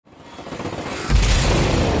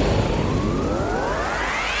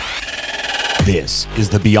This is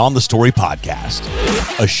the Beyond the Story podcast,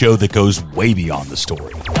 a show that goes way beyond the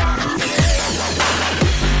story.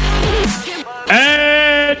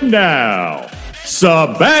 And now,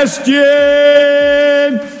 Sebastian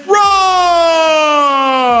Ross!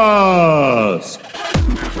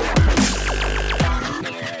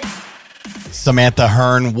 Samantha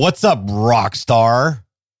Hearne, what's up, rock star?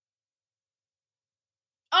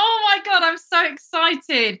 Oh my God, I'm so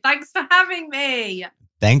excited. Thanks for having me.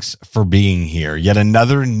 Thanks for being here. Yet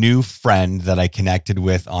another new friend that I connected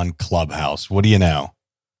with on Clubhouse. What do you know?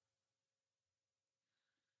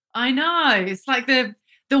 I know. It's like the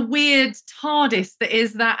weird TARDIS that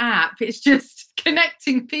is that app. It's just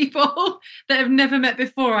connecting people that have never met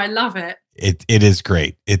before. I love it. It is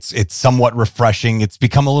great. It's somewhat refreshing. It's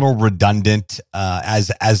become a little redundant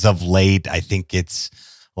as of late. I think it's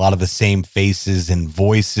a lot of the same faces and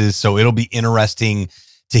voices. So it'll be interesting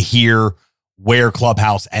to hear where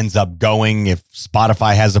Clubhouse ends up going, if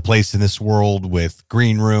Spotify has a place in this world with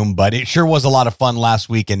Green Room. But it sure was a lot of fun last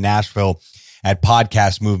week in Nashville at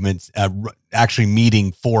Podcast Movement, actually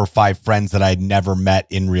meeting 4 or 5 friends that I had never met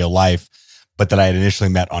in real life, but that I had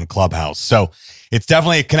initially met on Clubhouse. So it's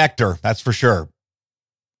definitely a connector, that's for sure.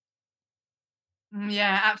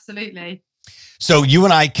 Yeah, absolutely. So you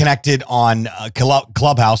and I connected on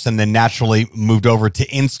Clubhouse and then naturally moved over to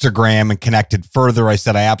Instagram and connected further. I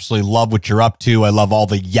said, I absolutely love what you're up to. I love all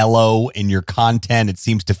the yellow in your content. It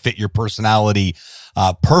seems to fit your personality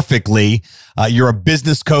perfectly. You're a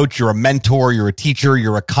business coach, you're a mentor, you're a teacher,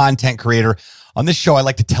 you're a content creator. On this show, I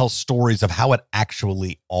like to tell stories of how it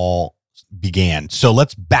actually all began. So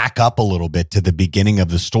let's back up a little bit to the beginning of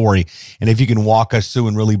the story. And if you can walk us through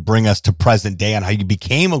and really bring us to present day on how you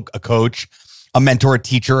became a coach, a mentor, a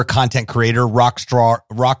teacher, a content creator, rock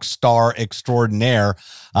star extraordinaire.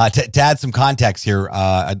 To add some context here,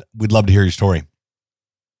 we'd love to hear your story.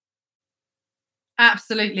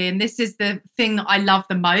 Absolutely. And this is the thing that I love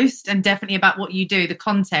the most, and definitely about what you do, the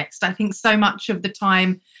context. I think so much of the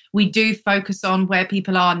time we do focus on where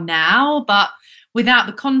people are now, but without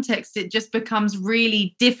the context, it just becomes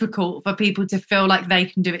really difficult for people to feel like they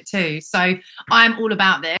can do it too. So I'm all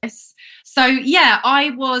about this. So yeah,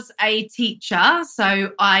 I was a teacher.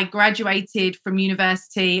 So I graduated from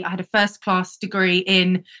university. I had a first class degree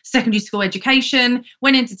in secondary school education,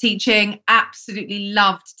 went into teaching, absolutely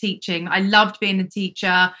loved teaching. I loved being a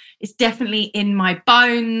teacher. It's definitely in my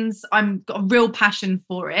bones. I've got a real passion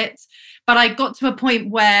for it. But I got to a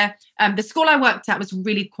point where the school I worked at was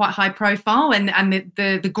really quite high profile, and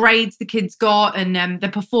the grades the kids got and the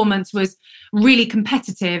performance was really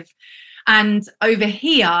competitive. And over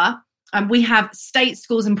here, we have state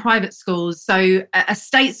schools and private schools. So a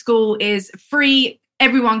state school is free,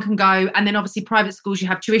 everyone can go. And then obviously private schools, you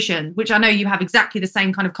have tuition, which I know you have exactly the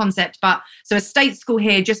same kind of concept. But so a state school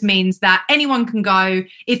here just means that anyone can go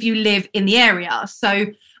if you live in the area. So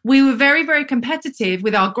we were very, very competitive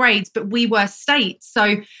with our grades, but we were state.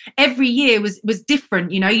 So every year was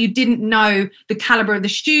different. You know, you didn't know the caliber of the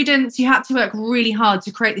students. You had to work really hard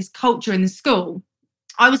to create this culture in the school.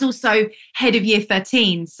 I was also head of year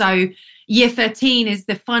 13. So year 13 is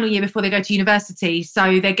the final year before they go to university.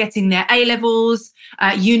 So they're getting their A-levels,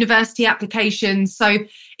 university applications. So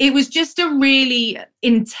it was just a really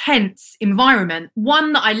intense environment,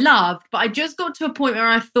 one that I loved, but I just got to a point where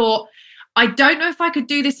I thought, I don't know if I could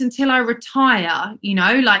do this until I retire, you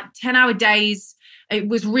know, like 10-hour days. It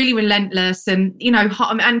was really relentless and, you know,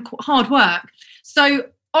 hard work. So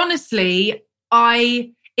honestly,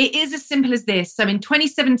 it is as simple as this. So in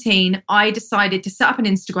 2017, I decided to set up an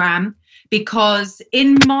Instagram because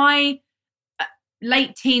in my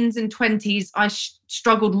late teens and 20s, I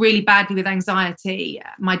struggled really badly with anxiety.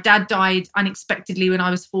 My dad died unexpectedly when I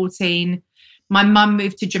was 14. My mum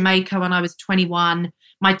moved to Jamaica when I was 21.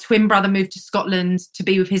 My twin brother moved to Scotland to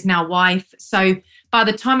be with his now wife. So by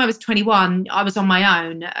the time I was 21, I was on my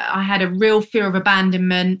own. I had a real fear of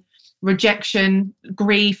abandonment, rejection,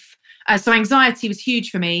 grief. So anxiety was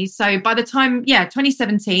huge for me. So by the time,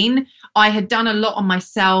 2017, I had done a lot on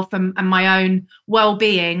myself and my own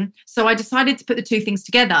well-being. So I decided to put the two things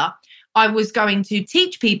together. I was going to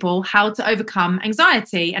teach people how to overcome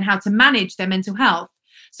anxiety and how to manage their mental health.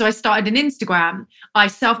 So I started an Instagram. I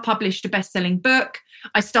self-published a best-selling book.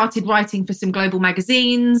 I started writing for some global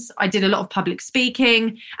magazines. I did a lot of public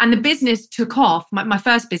speaking, and the business took off, my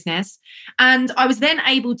first business. And I was then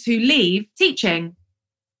able to leave teaching.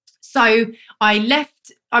 So I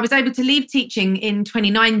was able to leave teaching in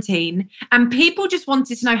 2019, and people just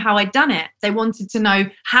wanted to know how I'd done it. They wanted to know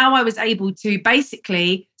how I was able to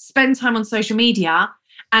basically spend time on social media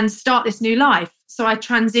and start this new life. So I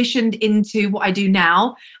transitioned into what I do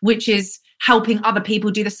now, which is helping other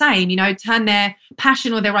people do the same, turn their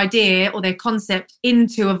passion or their idea or their concept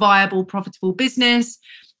into a viable, profitable business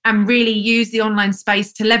and really use the online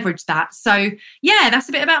space to leverage that. So yeah, that's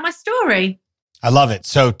a bit about my story. I love it.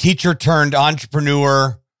 So teacher turned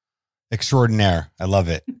entrepreneur extraordinaire. I love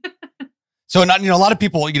it. So, a lot of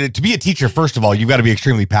people, to be a teacher, first of all, you've got to be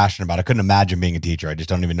extremely passionate about it. I couldn't imagine being a teacher. I just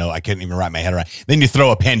don't even know. I couldn't even wrap my head around. Then you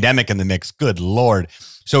throw a pandemic in the mix. Good Lord.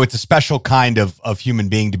 So it's a special kind of human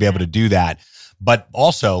being to be able to do that. But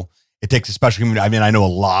also it takes a special human. I mean, I know a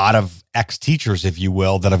lot of ex-teachers, if you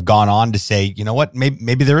will, that have gone on to say, you know what,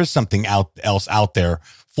 maybe there is something else out there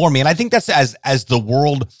for me. And I think that's as the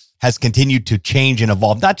world has continued to change and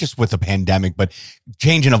evolve, not just with the pandemic, but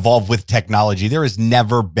change and evolve with technology. There has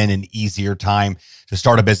never been an easier time to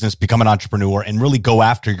start a business, become an entrepreneur, and really go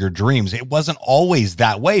after your dreams. It wasn't always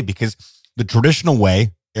that way because the traditional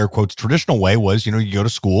way, air quotes, traditional way was, you go to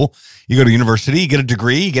school, you go to university, you get a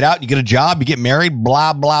degree, you get out, you get a job, you get married,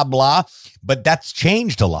 blah, blah, blah. But that's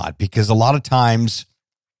changed a lot because a lot of times,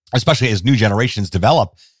 especially as new generations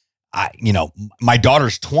develop, my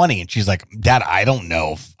daughter's 20 and she's like, Dad, I don't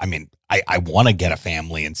know. I want to get a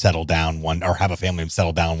family and settle down have a family and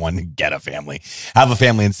settle down have a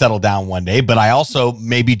family and settle down one day. But I also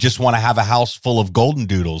maybe just want to have a house full of golden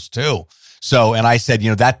doodles too. So, and I said,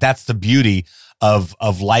 that's the beauty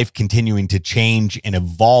of life continuing to change and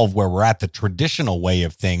evolve where we're at. The traditional way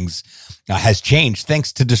of things has changed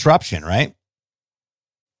thanks to disruption, right?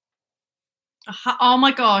 Oh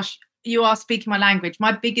my gosh. You are speaking my language.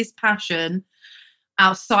 My biggest passion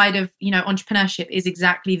outside of, entrepreneurship is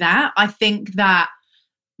exactly that. I think that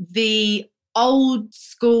the old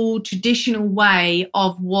school traditional way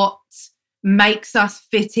of what makes us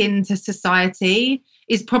fit into society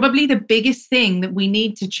is probably the biggest thing that we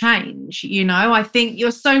need to change. I think you're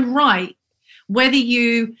so right. Whether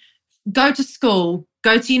you go to school,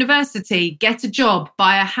 go to university, get a job,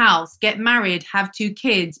 buy a house, get married, have 2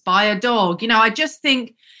 kids, buy a dog. I just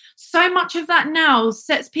think so much of that now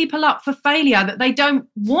sets people up for failure that they don't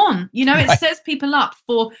want. It sets people up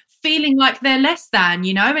for feeling like they're less than,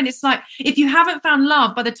 and it's like, if you haven't found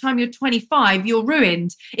love by the time you're 25, you're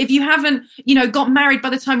ruined. If you haven't, got married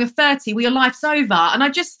by the time you're 30, well, your life's over. And I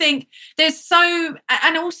just think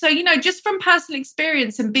and also, just from personal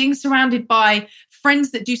experience and being surrounded by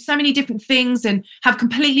friends that do so many different things and have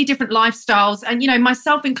completely different lifestyles. And,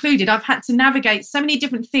 myself included, I've had to navigate so many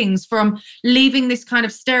different things from leaving this kind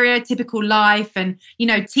of stereotypical life and,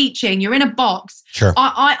 teaching. You're in a box. Sure.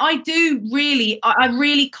 I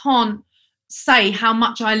really can't say how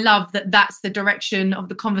much I love that that's the direction of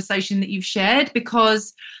the conversation that you've shared,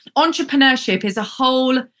 because entrepreneurship is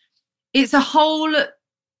it's a whole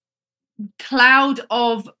cloud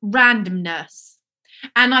of randomness.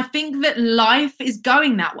 And I think that life is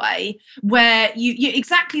going that way where you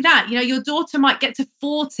exactly that, your daughter might get to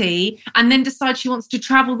 40 and then decide she wants to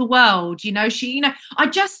travel the world. I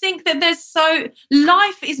just think that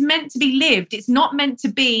life is meant to be lived. It's not meant to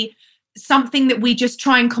be something that we just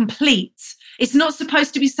try and complete. It's not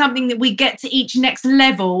supposed to be something that we get to each next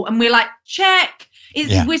level and we're like, check.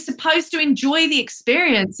 We're supposed to enjoy the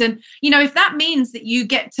experience. And, if that means that you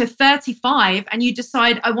get to 35 and you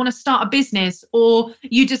decide, I want to start a business, or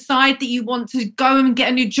you decide that you want to go and get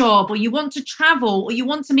a new job, or you want to travel, or you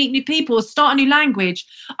want to meet new people, or start a new language,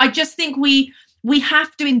 I just think we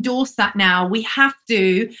have to endorse that now. We have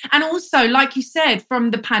to. And also, like you said,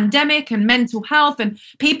 from the pandemic and mental health and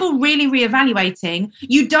people really reevaluating,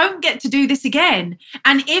 you don't get to do this again.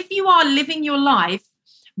 And if you are living your life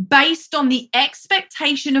based on the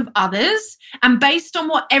expectation of others and based on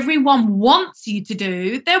what everyone wants you to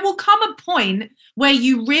do, there will come a point where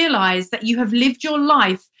you realize that you have lived your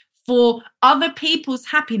life for other people's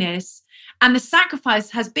happiness and the sacrifice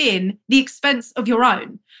has been the expense of your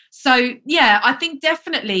own. So, yeah, I think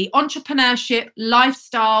definitely entrepreneurship,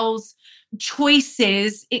 lifestyles,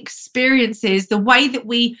 choices, experiences, the way that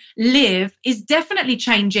we live is definitely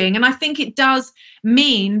changing. And I think it does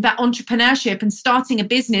mean that entrepreneurship and starting a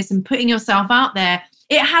business and putting yourself out there,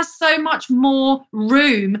 it has so much more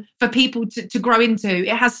room for people to grow into.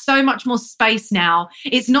 It has so much more space now.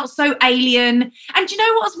 It's not so alien. And you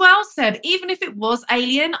know what as well, Seb? Even if it was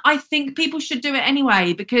alien, I think people should do it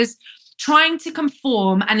anyway, because trying to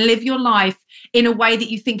conform and live your life in a way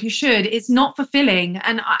that you think you should, it's not fulfilling.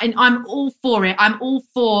 And I'm all for it. I'm all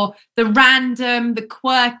for the random, the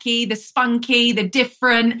quirky, the spunky, the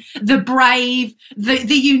different, the brave, the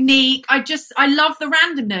unique. I love the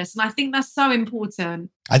randomness. And I think that's so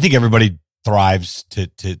important. I think everybody thrives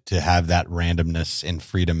to have that randomness and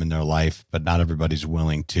freedom in their life, but not everybody's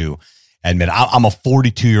willing to admit I'm a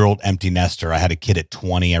 42-year-old empty nester. I had a kid at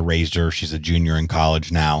 20. I raised her. She's a junior in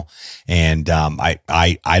college now. And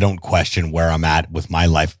I don't question where I'm at with my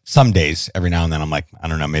life. Some days, every now and then, I'm like, I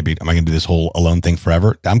don't know, maybe am I going to do this whole alone thing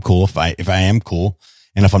forever? I'm cool if I am cool,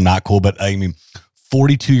 and if I'm not cool. But I mean,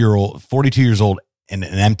 42 years old and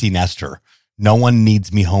an empty nester. No one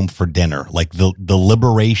needs me home for dinner. Like the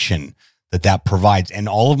liberation that provides. And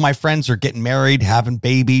all of my friends are getting married, having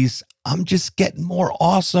babies. I'm just getting more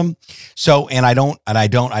awesome. So, and I don't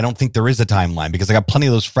think there is a timeline, because I got plenty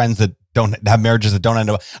of those friends that don't have marriages that don't end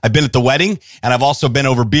up. I've been at the wedding, and I've also been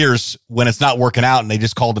over beers when it's not working out and they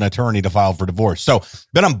just called an attorney to file for divorce. So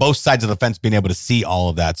been on both sides of the fence, being able to see all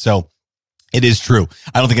of that. So it is true.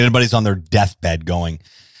 I don't think anybody's on their deathbed going,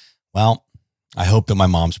 well, I hope that my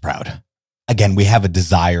mom's proud. Again, we have a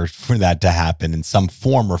desire for that to happen in some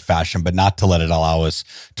form or fashion, but not to let it allow us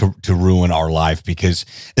to ruin our life, because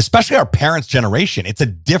especially our parents' generation, it's a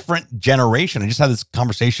different generation. I just had this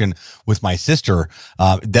conversation with my sister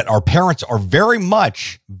that our parents are very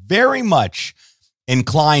much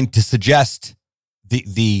inclined to suggest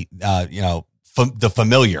the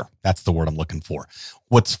familiar. That's the word I'm looking for.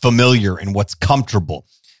 What's familiar and what's comfortable.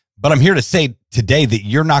 But I'm here to say today that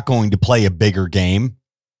you're not going to play a bigger game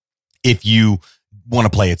if you want to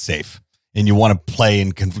play it safe, and you want to play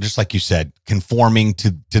in, just like you said, conforming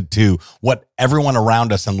to what everyone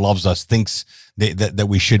around us and loves us thinks that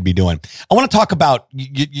we should be doing. I want to talk about,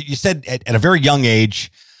 you said at a very young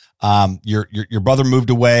age, your brother moved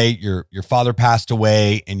away, your father passed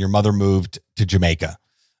away, and your mother moved to Jamaica.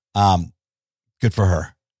 Good for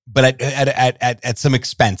her. But at some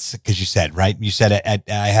expense, because you said, right? You said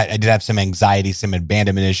I did have some anxiety, some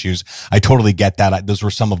abandonment issues. I totally get that. Those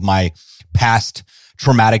were some of my past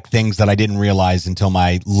traumatic things that I didn't realize until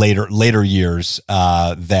my later years.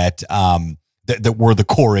 That were the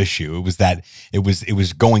core issue. It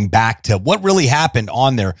was going back to what really happened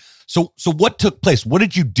on there. So what took place? What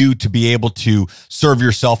did you do to be able to serve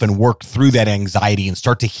yourself and work through that anxiety and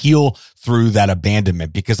start to heal through that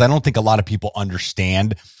abandonment? Because I don't think a lot of people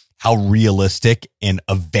understand how realistic and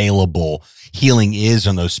available healing is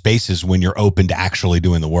in those spaces when you're open to actually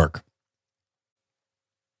doing the work.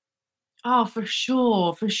 Oh, for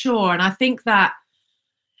sure. And I think that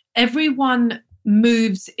everyone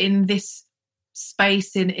moves in this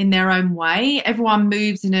space in their own way. Everyone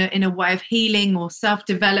moves in a way of healing or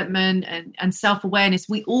self-development and self-awareness.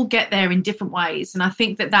 We all get there in different ways. And I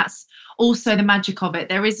think that that's also the magic of it.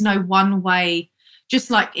 There is no one way. Just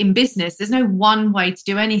like in business, there's no one way to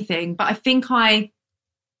do anything. But I think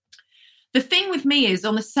the thing with me is,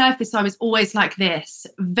 on the surface, I was always like this,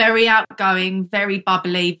 very outgoing, very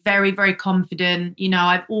bubbly, very, very confident. You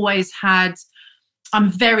know, I'm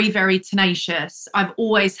very, very tenacious. I've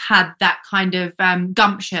always had that kind of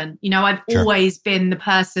gumption. You know, I've always been the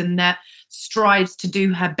person that strives to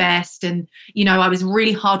do her best. And, you know, I was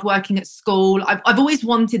really hardworking at school. I've always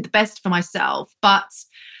wanted the best for myself, but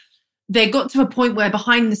there got to a point where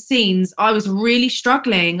behind the scenes, I was really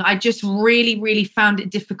struggling. I just really, really found it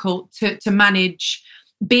difficult to manage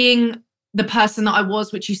being the person that I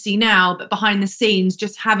was, which you see now, but behind the scenes,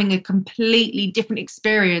 just having a completely different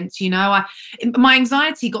experience. You know, my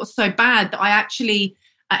anxiety got so bad that I actually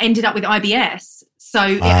ended up with IBS. So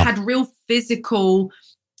It had real physical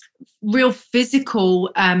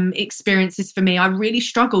experiences for me. I really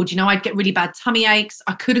struggled. You know, I'd get really bad tummy aches.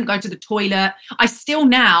 I couldn't go to the toilet. I still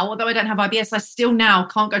now, although I don't have IBS, I still now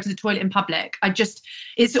can't go to the toilet in public.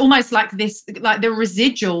 It's almost like this, like the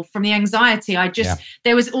residual from the anxiety.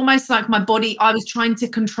 There was almost like my body, I was trying to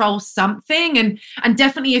control something. And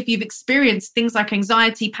definitely if you've experienced things like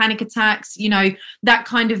anxiety, panic attacks, you know, that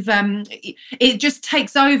kind of, it just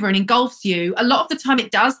takes over and engulfs you. A lot of the time it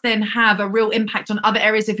does then have a real impact on other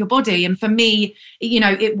areas of your body. And for me, you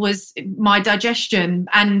know, it was my digestion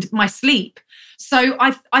and my sleep. So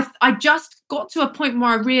I just got to a point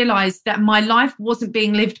where I realized that my life wasn't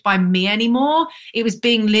being lived by me anymore. It was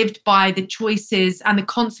being lived by the choices and the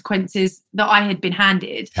consequences that I had been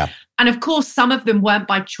handed. Yeah. And of course, some of them weren't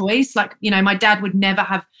by choice. Like, you know, my dad would never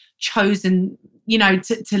have chosen, you know,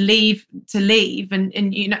 to leave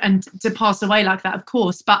and you know, and to pass away like that, of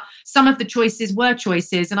course. But some of the choices were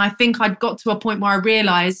choices. And I think I'd got to a point where I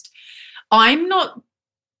realized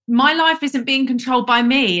my life isn't being controlled by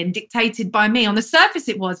me and dictated by me. On the surface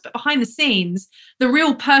it was, but behind the scenes, the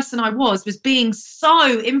real person I was being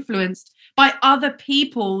so influenced by other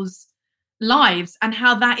people's lives and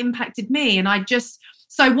how that impacted me. And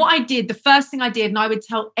so what I did, the first thing I did, and I would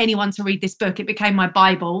tell anyone to read this book, it became my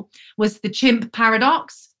Bible, was The Chimp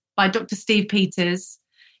Paradox by Dr. Steve Peters.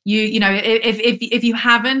 You know, if you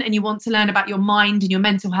haven't and you want to learn about your mind and your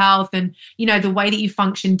mental health and, you know, the way that you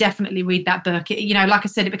function, definitely read that book. You know, like I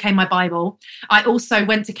said, it became my Bible. I also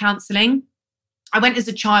went to counseling. I went as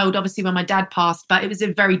a child, obviously, when my dad passed, but it was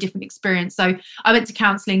a very different experience. So I went to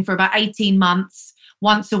counseling for about 18 months,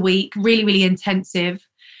 once a week, really, really intensive.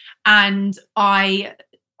 And I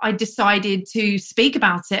decided to speak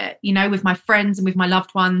about it, you know, with my friends and with my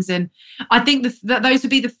loved ones. And I think that those would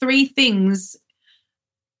be the three things.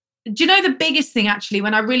 Do you know the biggest thing, actually,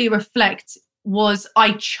 when I really reflect, was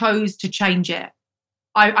I chose to change it.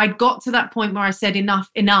 I got to that point where I said, enough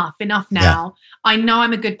now. Yeah. I know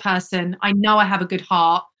I'm a good person. I know I have a good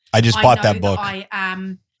heart. I just bought that book. I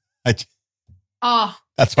am. That's why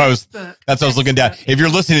I was looking down. If you're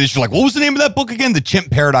listening to this, you're like, what was the name of that book again? The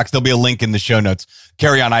Chimp Paradox. There'll be a link in the show notes.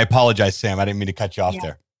 Carry on. I apologize, Sam. I didn't mean to cut you off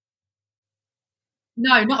there.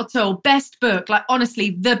 No, not at all. Best book, like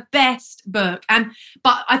honestly, the best book.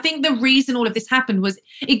 But I think the reason all of this happened was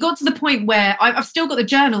it got to the point where I've still got the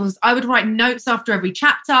journals. I would write notes after every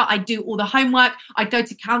chapter. I'd do all the homework. I'd go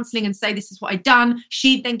to counseling and say, this is what I'd done.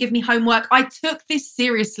 She'd then give me homework. I took this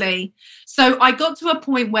seriously. So I got to a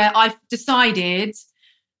point where I decided,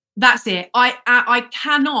 that's it. I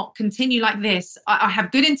cannot continue like this. I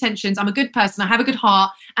have good intentions. I'm a good person. I have a good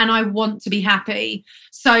heart and I want to be happy.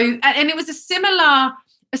 So, and it was a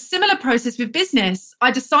similar process with business.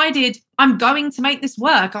 I decided I'm going to make this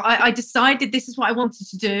work. I decided this is what I wanted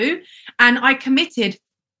to do and I committed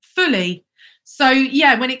fully. So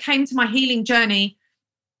yeah, when it came to my healing journey,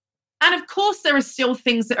 and of course there are still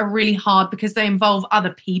things that are really hard because they involve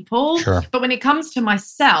other people. Sure. But when it comes to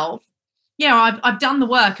myself, yeah, I've done the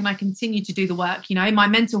work and I continue to do the work. You know, my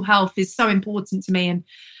mental health is so important to me, and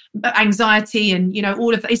anxiety and, you know,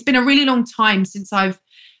 all of that. It's been a really long time since I've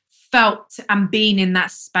felt and been in that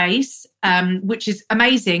space, which is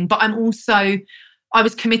amazing. But I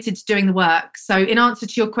was committed to doing the work. So in answer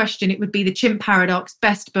to your question, it would be The Chimp Paradox,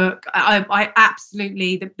 best book. I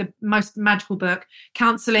absolutely, the most magical book.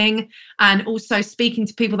 Counseling and also speaking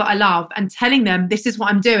to people that I love and telling them this is what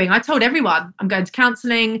I'm doing. I told everyone I'm going to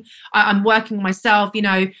counseling. I'm working on myself. You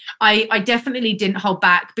know, I definitely didn't hold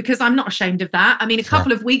back because I'm not ashamed of that. I mean, a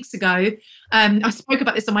couple of weeks ago, I spoke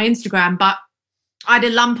about this on my Instagram, but I had a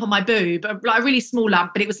lump on my boob, like a really small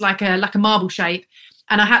lump, but it was like a marble shape.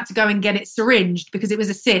 And I had to go and get it syringed because it was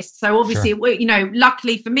a cyst. So obviously, you know,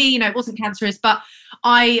 luckily for me, you know, it wasn't cancerous, but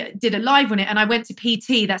I did a live on it and I went to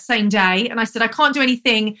PT that same day. And I said, I can't do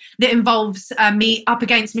anything that involves me up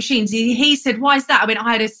against machines. He said, why is that? I mean,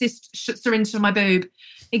 I had a cyst syringed on my boob.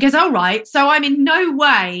 He goes, all right. So I'm in no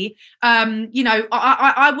way, you know,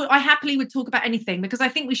 I happily would talk about anything because I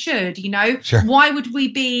think we should, you know. Sure. Why would we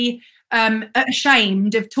be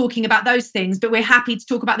ashamed of talking about those things, but we're happy to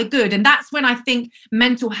talk about the good? And that's when I think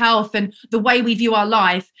mental health and the way we view our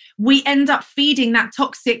life, we end up feeding that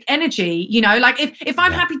toxic energy. You know, like if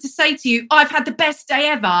I'm happy to say to you, I've had the best day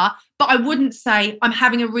ever, but I wouldn't say I'm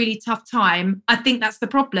having a really tough time, I think that's the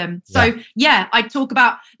problem. So yeah, I talk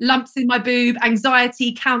about lumps in my boob,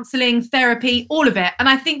 anxiety, counseling, therapy, all of it. And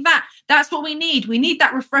I think that's what we need. We need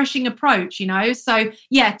that refreshing approach, you know? So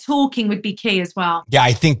yeah, talking would be key as well. Yeah,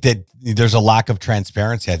 I think that there's a lack of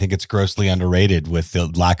transparency. I think it's grossly underrated with the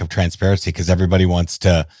lack of transparency because everybody wants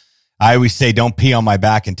to, I always say, don't pee on my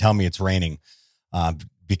back and tell me it's raining.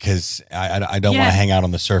 Because I don't want to hang out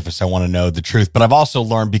on the surface. I want to know the truth. But I've also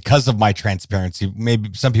learned because of my transparency,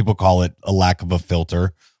 maybe some people call it a lack of a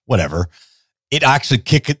filter, whatever. It actually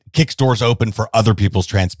kicks doors open for other people's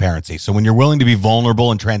transparency. So when you're willing to be vulnerable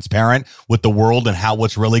and transparent with the world and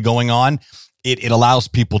what's really going on, it allows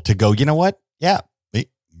people to go, you know what? Yeah,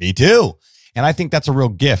 me too. And I think that's a real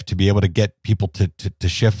gift to be able to get people to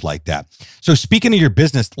shift like that. So speaking of your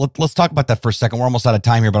business, let's talk about that for a second. We're almost out of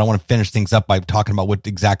time here, but I want to finish things up by talking about what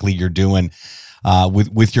exactly you're doing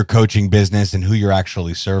with your coaching business and who you're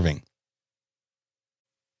actually serving.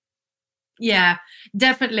 Yeah,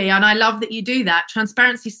 definitely. And I love that you do that.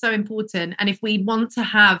 Transparency is so important. And if we want to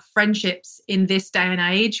have friendships in this day and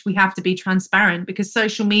age, we have to be transparent because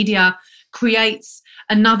social media creates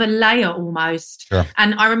another layer almost. Sure.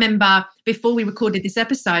 And I remember before we recorded this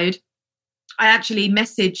episode, I actually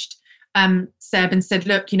messaged Seb and said,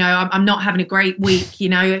 look, you know, I'm not having a great week. You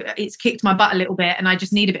know, it's kicked my butt a little bit and I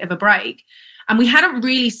just need a bit of a break. And we hadn't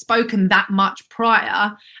really spoken that much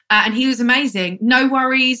prior. And he was amazing. No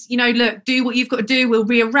worries. You know, look, do what you've got to do. We'll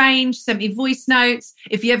rearrange. Send me voice notes.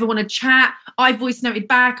 If you ever want to chat, I voice noted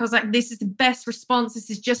back. I was like, this is the best response. This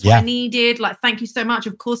is just what I needed. Like, thank you so much.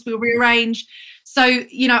 Of course, we'll rearrange. So,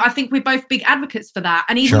 I think we're both big advocates for that.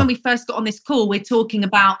 And even when we first got on this call, we're talking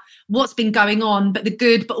about what's been going on, but the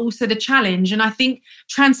good, but also the challenge. And I think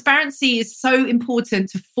transparency is so important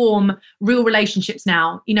to form real relationships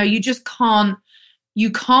now. You just can't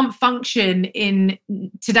function in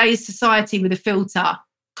today's society with a filter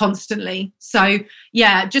constantly. So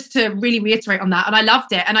yeah, just to really reiterate on that. And I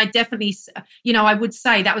loved it. And I definitely, I would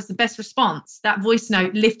say that was the best response. That voice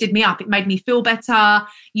note lifted me up. It made me feel better.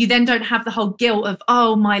 You then don't have the whole guilt of,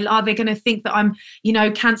 are they going to think that I'm,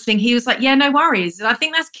 canceling? He was like, yeah, no worries. And I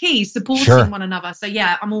think that's key, supporting one another. So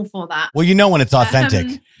yeah, I'm all for that. Well, when it's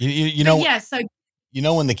authentic,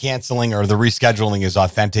 when the canceling or the rescheduling is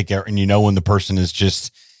authentic, and when the person is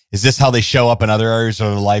this how they show up in other areas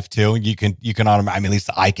of their life too? You can at least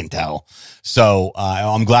I can tell. So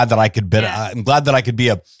I'm glad that I could I'm glad that I could be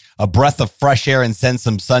a breath of fresh air and send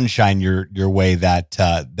some sunshine your way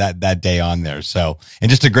that day on there. So,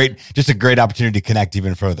 and just a great opportunity to connect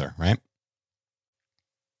even further, right?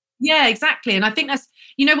 Yeah, exactly. And I think that's,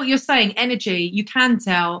 what you're saying, energy, you can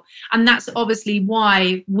tell. And that's obviously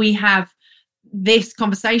why we have this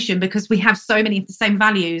conversation, because we have so many of the same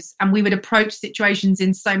values and we would approach situations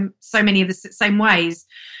in so many of the same ways.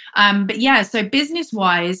 But yeah, so business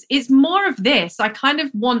wise, it's more of this. I kind of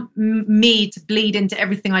want me to bleed into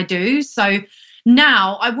everything I do. So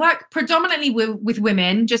now I work predominantly with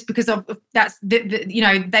women, just because of that's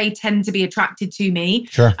they tend to be attracted to me.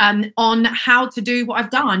 Sure. On how to do what I've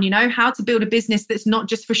done, how to build a business that's not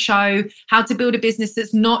just for show, how to build a business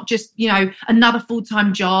that's not just another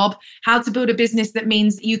full-time job, how to build a business that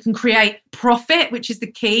means you can create profit, which is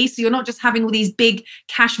the key. So you're not just having all these big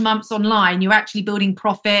cash mumps online. You're actually building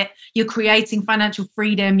profit. You're creating financial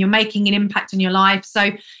freedom. You're making an impact on your life. So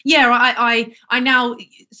yeah, I now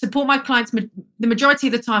support my clients the majority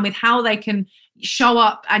of the time with how they can show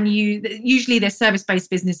up and usually they're service-based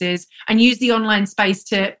businesses, and use the online space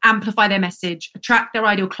to amplify their message, attract their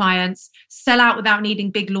ideal clients, sell out without needing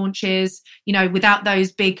big launches, without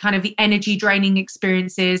those big kind of energy draining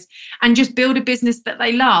experiences, and just build a business that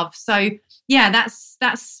they love. So yeah,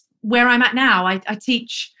 that's where I'm at now. I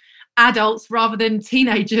teach adults rather than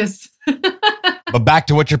teenagers. But back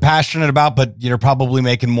to what you're passionate about, but you're probably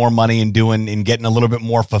making more money and getting a little bit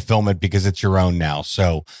more fulfillment because it's your own now.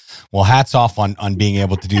 So, well, hats off on being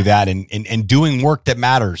able to do that and doing work that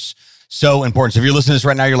matters. So important. So if you're listening to this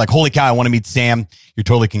right now, you're like, holy cow, I want to meet Sam. You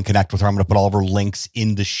totally can connect with her. I'm going to put all of her links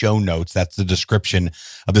in the show notes. That's the description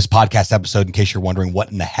of this podcast episode, in case you're wondering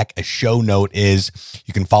what in the heck a show note is.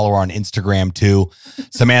 You can follow her on Instagram too.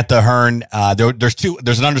 Samantha Hearne.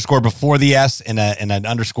 There's an underscore before the S and an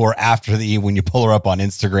underscore after the E when you pull her up on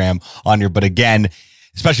Instagram but again,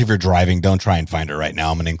 especially if you're driving, don't try and find her right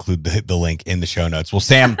now. I'm going to include the link in the show notes. Well,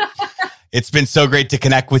 Sam, it's been so great to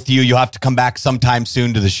connect with you. You'll have to come back sometime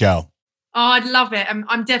soon to the show. Oh, I'd love it.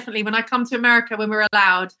 I'm definitely, when I come to America, when we're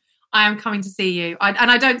allowed, I am coming to see you. And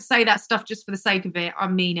I don't say that stuff just for the sake of it. I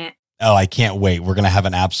mean it. Oh, I can't wait. We're going to have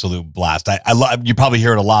an absolute blast. I love, you probably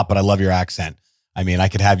hear it a lot, but I love your accent. I mean, I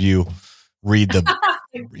could have you read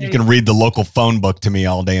you can read the local phone book to me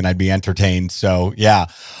all day and I'd be entertained. So yeah.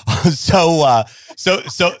 So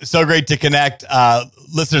great to connect.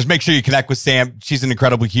 Listeners, make sure you connect with Sam. She's an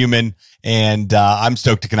incredible human, and I'm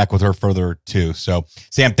stoked to connect with her further too. So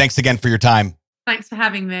Sam, thanks again for your time. Thanks for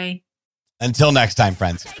having me. Until next time,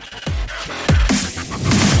 friends.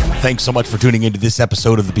 Thanks so much for tuning into this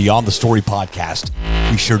episode of the Beyond the Story podcast.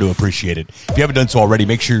 We sure do appreciate it. If you haven't done so already,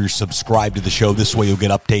 make sure you're subscribed to the show. This way you'll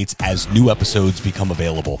get updates as new episodes become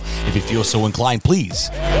available. If you feel so inclined,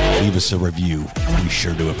 please leave us a review. We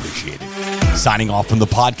sure do appreciate it. Signing off from the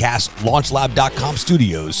podcast, LaunchLab.com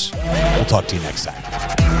studios. We'll talk to you next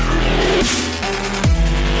time.